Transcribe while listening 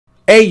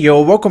Hey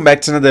yo, welcome back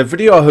to another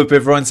video. I hope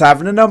everyone's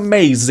having an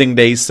amazing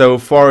day so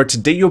far.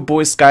 Today your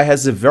boy Sky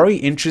has a very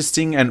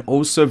interesting and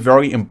also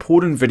very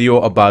important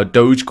video about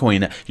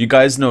Dogecoin. You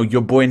guys know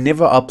your boy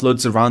never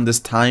uploads around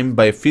this time,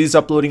 but if he's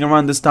uploading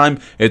around this time,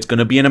 it's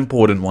gonna be an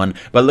important one.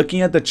 But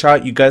looking at the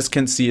chart, you guys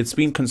can see it's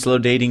been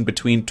consolidating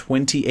between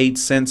 28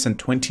 cents and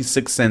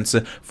 26 cents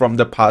from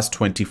the past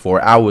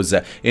 24 hours.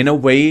 In a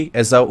way,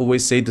 as I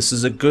always say, this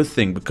is a good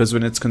thing because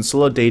when it's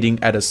consolidating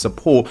at a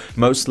support,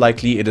 most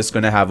likely it is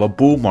gonna have a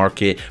bull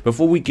market.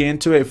 Before we get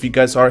into it, if you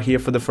guys are here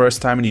for the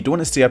first time and you do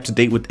want to stay up to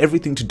date with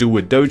everything to do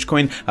with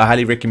Dogecoin, I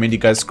highly recommend you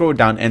guys scroll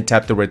down and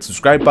tap the red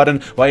subscribe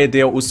button. While you're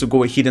there, also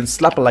go ahead and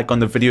slap a like on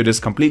the video. It is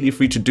completely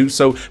free to do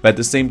so, but at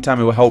the same time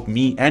it will help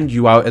me and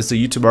you out, as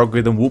the YouTube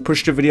algorithm will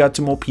push the video out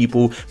to more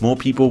people. More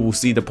people will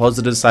see the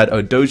positive side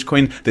of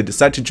Dogecoin. They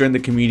decide to join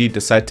the community,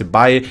 decide to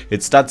buy it,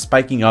 it starts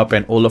spiking up,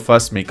 and all of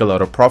us make a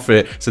lot of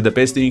profit. So the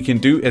best thing you can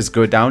do is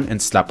go down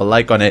and slap a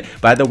like on it.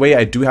 By the way,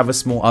 I do have a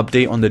small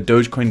update on the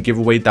Dogecoin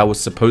giveaway that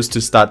was supposed to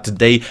start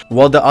today.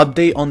 Well, the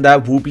update on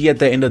that will be at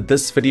the end of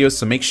this video,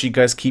 so make sure you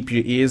guys keep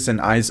your ears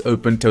and eyes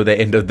open till the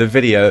end of the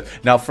video.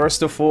 Now,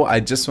 first of all, I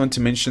just want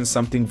to mention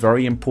something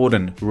very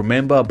important.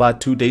 Remember,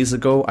 about 2 days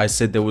ago I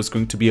said there was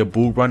going to be a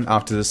bull run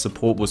after the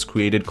support was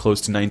created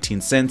close to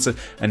 19 cents,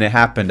 and it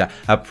happened.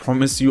 I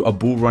promise you a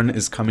bull run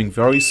is coming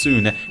very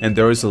soon, and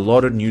there is a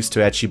lot of news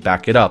to actually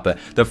back it up.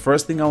 The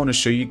first thing I want to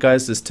show you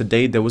guys is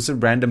today there was a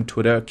random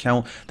Twitter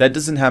account that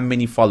doesn't have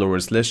many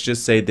followers. Let's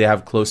just say they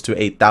have close to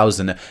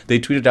 8,000. They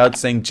tweeted out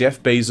saying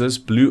Jeff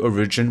Bezos, Blue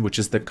Origin, which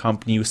is the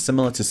company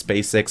similar to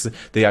SpaceX,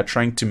 they are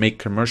trying to make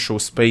commercial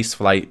space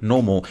flight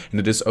normal, and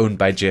it is owned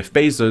by Jeff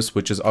Bezos,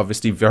 which is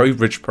obviously a very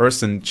rich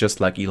person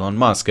just like Elon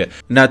Musk.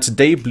 Now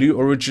today Blue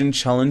Origin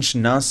challenged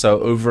NASA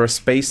over a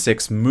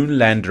SpaceX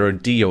moonlander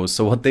deal.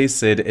 So what they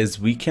said is,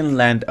 we can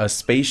land a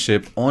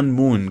spaceship on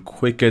moon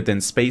quicker than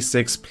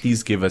SpaceX,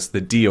 please give us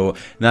the deal.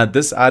 Now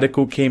this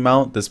article came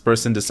out, this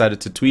person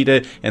decided to tweet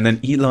it, and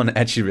then Elon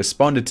actually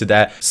responded to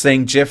that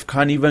saying Jeff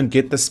can't even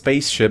get the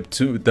spaceship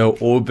to the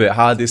orbit.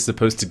 How are they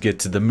supposed to get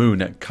to the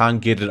moon? Can't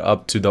get it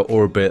up to the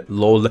orbit,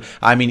 lol.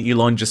 I mean,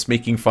 Elon just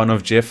making fun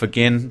of Jeff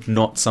again,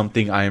 not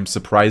something I am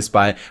surprised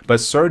by.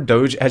 But Sir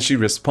Doge actually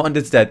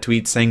responded to that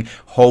tweet saying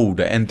hold,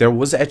 and there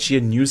was actually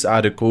a news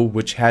article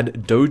which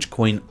had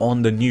Dogecoin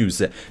on the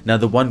news. Now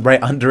the one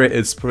right under it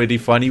is pretty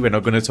funny, we're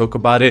not going to talk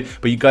about it,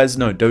 but you guys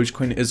know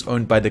Dogecoin is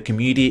owned by the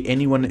community.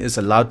 Anyone is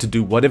allowed to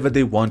do whatever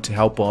they want to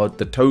help out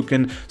the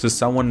token, so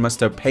someone must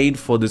have paid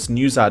for this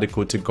news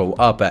article to go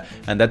up,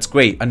 and that's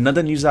great.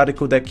 Another news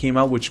article that came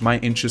out which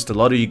might interest a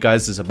lot of you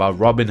guys is about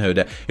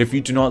Robinhood. If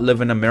you do not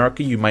live in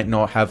America, you might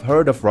not have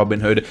heard of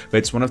Robinhood, but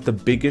it's one of the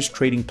biggest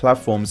trading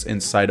platforms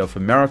inside of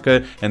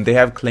America, and they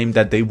have claimed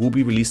that they will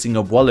be releasing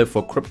a wallet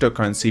for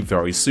cryptocurrency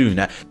very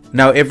soon.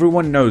 Now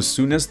everyone knows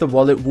soon as the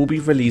wallet will be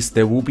released,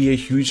 there will be a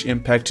huge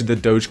impact to the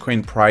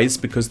Dogecoin price,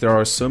 because there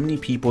are so many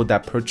people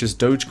that purchase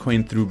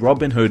Dogecoin through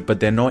Robinhood, but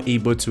they're not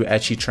able to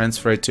actually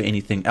transfer it to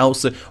anything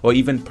else or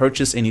even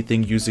purchase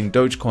anything using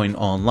Dogecoin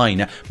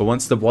online. But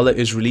once the wallet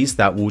is released,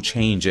 that will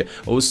change.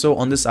 Also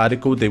on this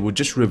article, they were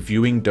just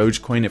reviewing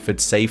Dogecoin if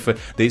it's safe.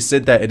 They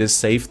said that it is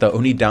safe. The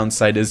only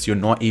downside is you're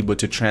not able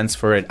to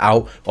transfer it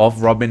out of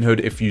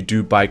Robinhood if you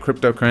do buy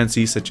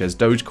cryptocurrency such as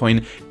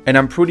Dogecoin. And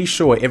I'm pretty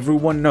sure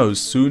everyone knows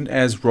soon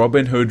as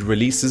Robinhood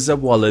releases a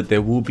wallet,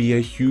 there will be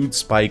a huge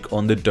spike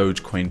on the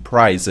Dogecoin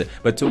price.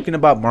 But talking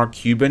about Mark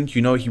Cuban,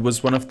 you know, he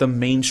was one of the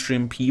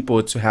mainstream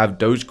people to have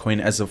Dogecoin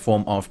as a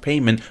form of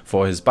payment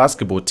for his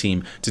basketball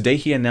team. Today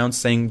he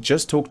announced saying,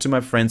 just talk to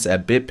my friends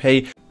at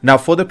BitPay. Now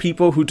for the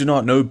people who do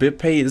not know,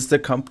 BitPay is the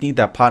company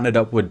that partnered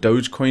up with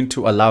Dogecoin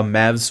to allow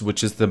Mavs,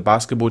 which is the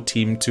basketball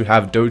team, to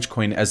have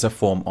Dogecoin as a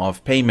form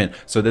of payment.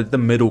 So they're the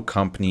middle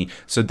company.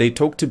 So they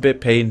talk to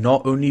BitPay.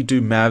 Not only do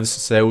Mavs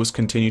sales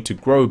continue to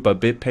grow, but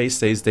BitPay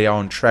says they are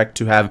on track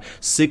to have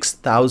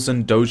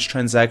 6,000 Doge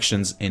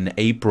transactions in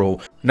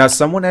April. Now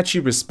someone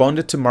actually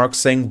responded to Mark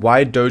saying,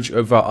 why Doge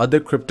over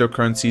other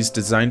cryptocurrencies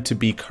designed to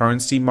be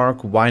currency,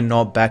 Mark? Why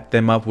not back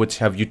them up which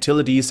have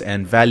utilities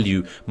and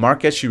value?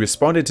 Mark actually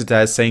responded to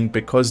that saying,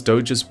 because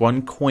Doge is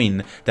one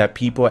coin that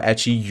people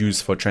actually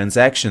use for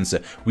transactions.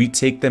 We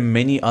take them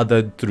many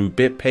other through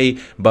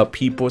BitPay, but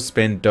people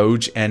spend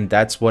Doge, and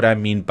that's what I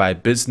mean by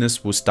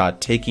business will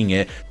start taking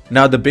it.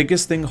 Now the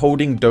biggest thing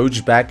holding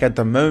Doge back at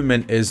the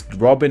moment is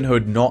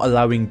Robinhood not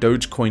allowing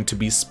Dogecoin to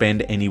be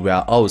spent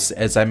anywhere else.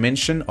 As I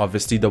mentioned,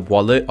 obviously the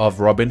wallet of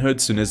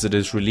Robinhood, soon as it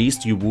is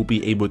released, you will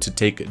be able to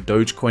take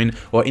Dogecoin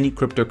or any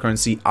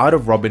cryptocurrency out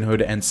of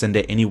Robinhood and send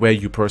it anywhere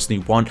you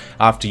personally want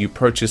after you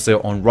purchase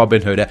it on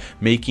Robinhood,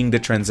 making the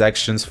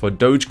transactions for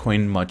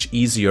Dogecoin much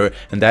easier,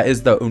 and that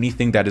is the only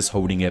thing that is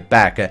holding it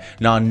back.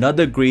 Now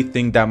another great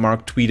thing that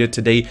Mark tweeted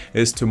today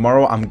is,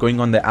 tomorrow I'm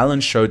going on the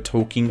Alan show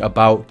talking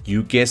about,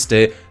 you guessed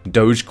it,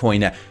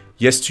 Dogecoin.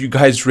 Yes, you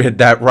guys read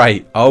that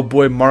right. Our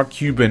boy Mark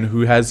Cuban,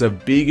 who has a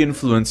big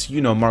influence, you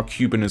know, Mark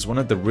Cuban is one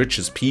of the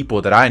richest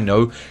people that I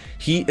know.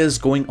 He is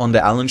going on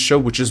the Alan Show,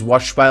 which is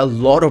watched by a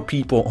lot of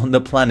people on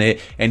the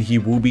planet, and he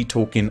will be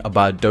talking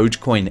about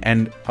Dogecoin.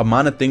 And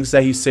amount of things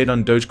that he said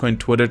on Dogecoin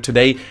Twitter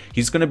today,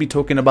 he's going to be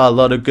talking about a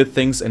lot of good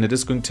things, and it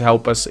is going to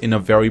help us in a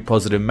very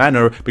positive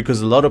manner,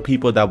 because a lot of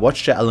people that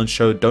watch the Alan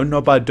Show don't know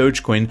about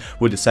Dogecoin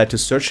will decide to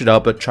search it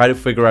up but try to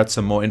figure out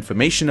some more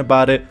information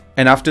about it.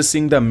 And after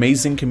seeing the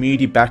amazing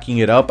community backing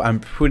it up, I'm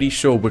pretty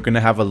sure we're going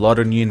to have a lot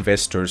of new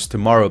investors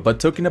tomorrow. But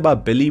talking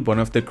about Billy, one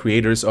of the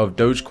creators of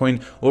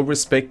Dogecoin, all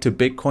respect to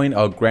Bitcoin,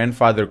 our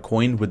grandfather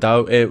coin.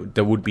 Without it,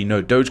 there would be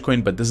no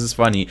Dogecoin. But this is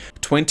funny.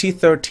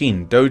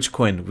 2013,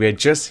 Dogecoin, we're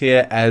just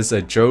here as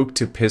a joke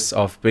to piss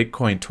off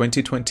Bitcoin.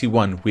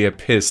 2021, we are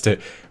pissed.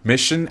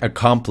 Mission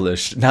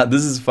accomplished. Now,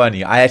 this is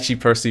funny. I actually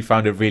personally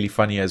found it really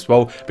funny as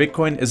well.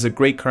 Bitcoin is a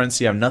great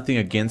currency. I have nothing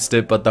against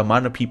it, but the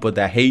amount of people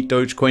that hate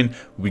Dogecoin,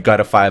 we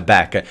gotta fire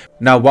back.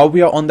 Now, while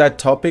we are on that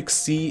topic,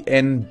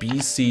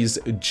 CNBC's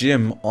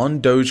Jim on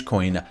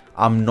Dogecoin,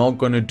 I'm not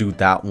gonna do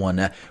that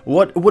one.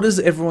 What is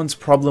everyone's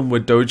problem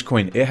with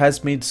Dogecoin? It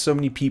has made so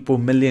many people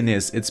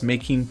millionaires. It's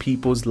making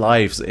people's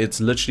lives. It's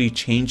literally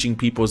changing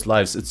people's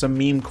lives. It's a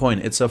meme coin.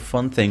 It's a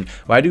fun thing.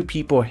 Why do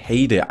people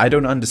hate it? I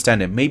don't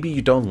understand it. Maybe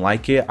you don't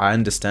like it. I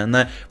understand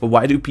that. But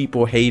why do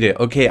people hate it?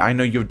 Okay, I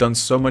know you've done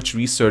so much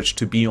research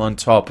to be on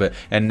top,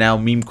 and now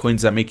meme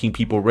coins are making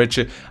people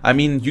richer. I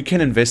mean, you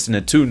can invest in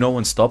it too. No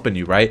one's stopping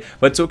you, right?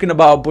 But talking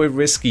about our boy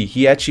Risky,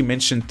 he actually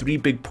mentioned 3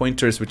 big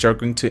pointers which are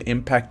going to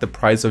impact the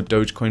price of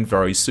Dogecoin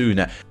very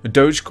soon.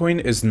 Dogecoin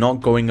is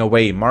not going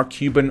away. Mark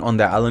Cuban on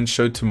the Alan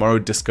Show tomorrow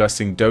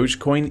discussing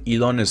Dogecoin.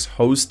 Elon is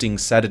hosting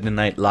Saturday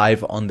Night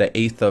Live on the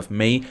 8th of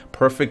May.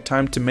 Perfect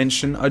time to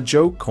mention a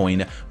joke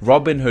coin.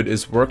 Robinhood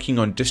is working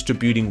on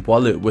distributing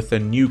wallet with a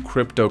new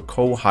crypto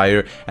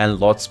co-hire, and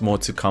lots more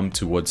to come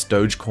towards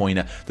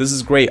Dogecoin. This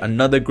is great.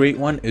 Another great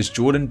one is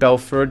Jordan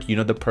Belfort, you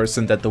know, the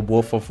person that the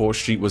Wolf of Wall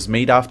Street was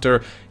made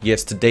after.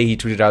 Yes, today he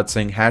tweeted out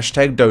saying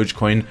hashtag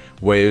Dogecoin,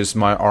 where's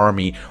my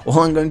army? All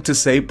I'm going to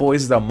say,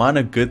 boys, the amount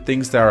of good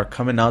things that are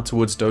coming out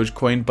towards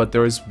Dogecoin, but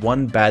there is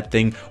one bad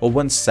thing, or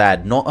one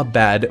sad, not a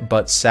bad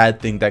but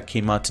sad thing that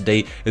came out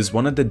today, is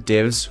one of the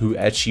devs who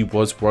actually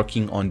was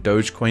working on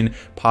Dogecoin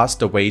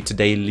passed away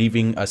today,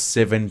 leaving a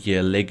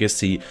 7-year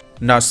legacy.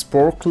 Now,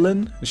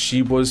 Sporklin,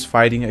 she was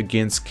fighting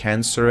against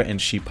cancer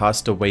and she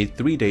passed away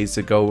 3 days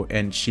ago,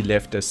 and she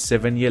left a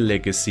 7-year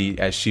legacy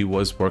as she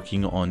was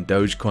working on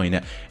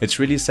Dogecoin. It's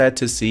really sad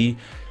to see.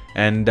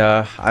 And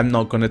I'm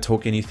not going to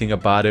talk anything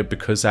about it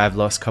because I've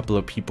lost a couple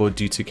of people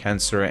due to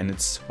cancer, and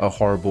it's a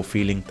horrible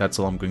feeling. That's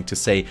all I'm going to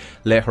say.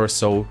 Let her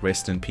soul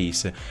rest in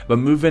peace. But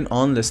moving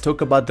on, let's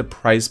talk about the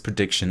price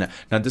prediction.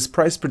 Now, this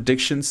price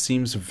prediction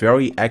seems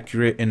very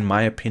accurate in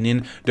my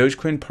opinion.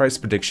 Dogecoin price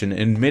prediction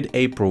in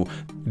mid-April,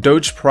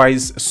 Doge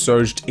price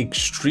surged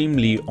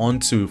extremely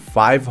onto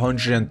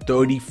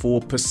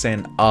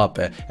 534% up,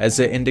 as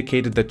it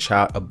indicated the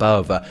chart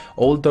above.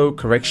 Although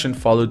correction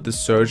followed the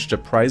surge, the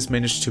price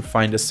managed to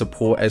find a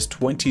support as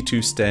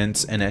 22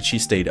 cents and actually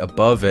stayed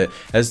above it.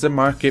 As the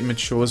market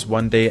matures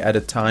one day at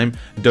a time,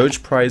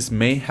 Doge price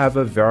may have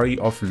a vary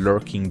of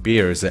lurking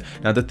bears.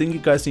 Now, the thing you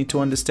guys need to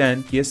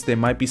understand, yes, there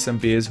might be some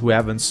bears who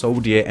haven't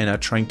sold yet and are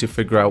trying to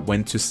figure out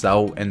when to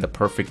sell and the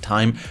perfect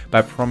time,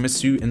 but I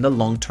promise you, in the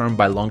long term,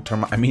 by long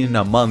term I mean in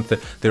a month,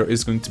 there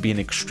is going to be an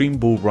extreme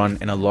bull run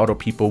and a lot of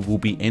people will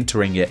be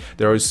entering it.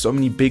 There are so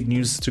many big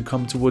news to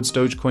come towards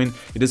Dogecoin.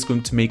 It is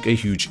going to make a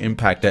huge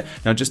impact.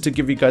 Now, just to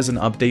give you guys an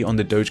update on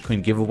the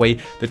Dogecoin giveaway,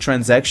 the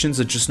transactions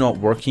are just not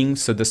working.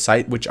 So the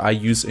site which I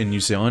use in New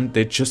Zealand,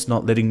 they're just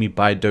not letting me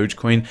buy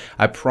Dogecoin.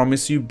 I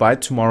promise you, by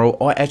tomorrow,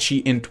 or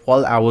actually in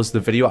 12 hours, the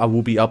video I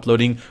will be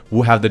uploading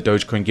will have the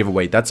Dogecoin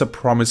giveaway. That's a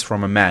promise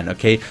from a man.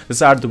 Okay,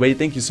 that's out of the way.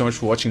 Thank you so much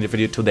for watching the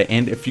video till the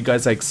end. If you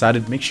guys are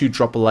excited, make sure you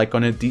drop a like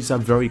on it. These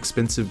are very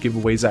expensive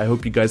giveaways. I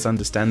hope you guys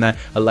understand that.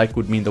 A like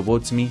would mean the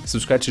world to me.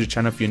 Subscribe to the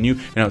channel if you're new,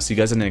 and I'll see you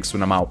guys in the next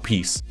one. I'm out.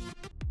 Peace.